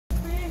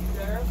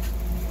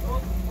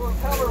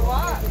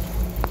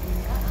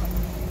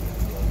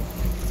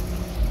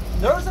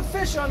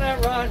fish on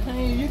that rod,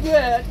 honey, you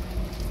get.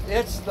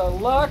 It's the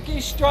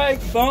Lucky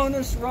Strike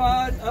bonus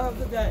rod of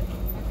the day.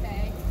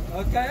 Okay.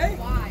 Okay?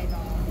 Why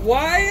though?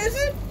 Why is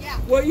it? Yeah.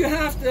 Well, you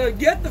have to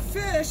get the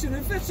fish, and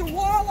if it's a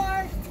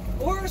walleye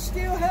or a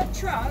steelhead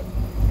trout,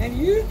 and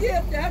you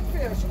get that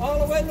fish all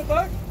the way in the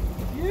boat,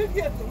 you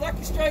get the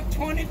Lucky Strike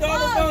 $20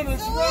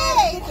 bonus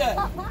rod of the day.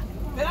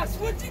 That's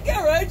what you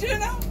get, right,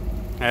 Gino?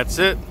 That's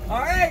it. All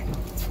right,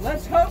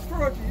 let's hope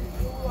for a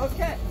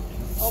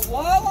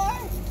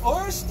walleye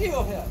or a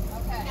steelhead.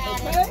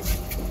 Okay. Okay? Is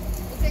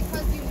it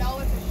because you know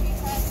it's a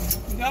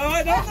sheephead? No,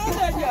 I don't know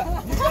that yet.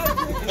 You got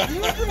to if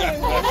you bring a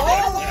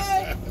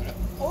walleye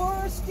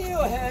or a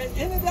steelhead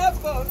into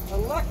that boat, a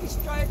Lucky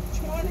Strike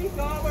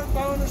 $20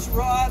 bonus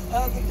rod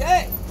of the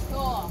day. Cool.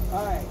 All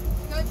right.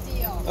 Good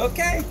deal.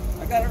 Okay,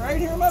 I got it right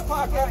here in my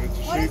pocket.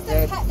 What is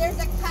the catch? There's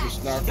a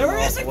catch. There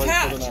is a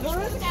catch.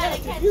 There is a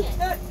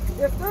catch.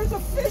 If there's a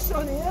fish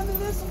on the end of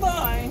this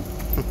line,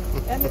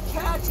 and the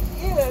catch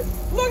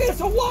is, look,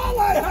 it's a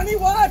walleye, honey.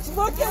 Watch.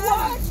 Look at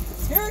watch.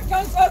 Here it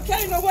comes.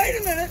 Okay, now wait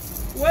a minute.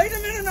 Wait a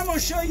minute. I'm going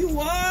to show you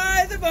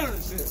why the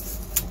bonus is.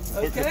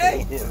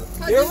 Okay?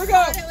 Here we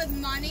go. It with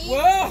money.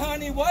 Well,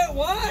 honey, what?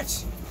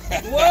 Watch.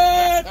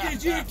 What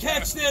did you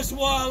catch this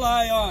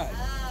walleye on?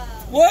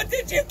 What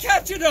did you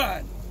catch it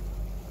on?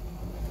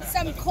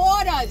 Some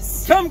quarters.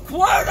 Some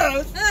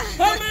quarters?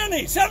 How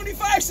many?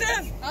 75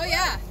 cents? Oh,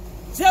 yeah.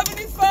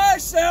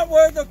 75 cents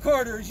worth of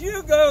quarters.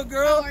 You go,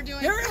 girl. Oh, we're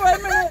doing Here, wait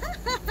a minute.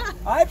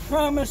 I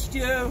promised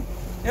you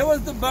it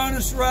was the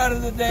bonus rod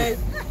of the day.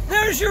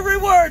 There's your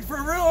reward for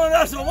reeling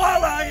us a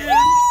walleye in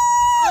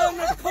on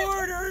the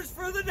quarters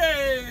for the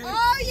day.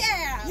 Oh,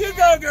 yeah. You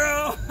go,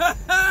 girl.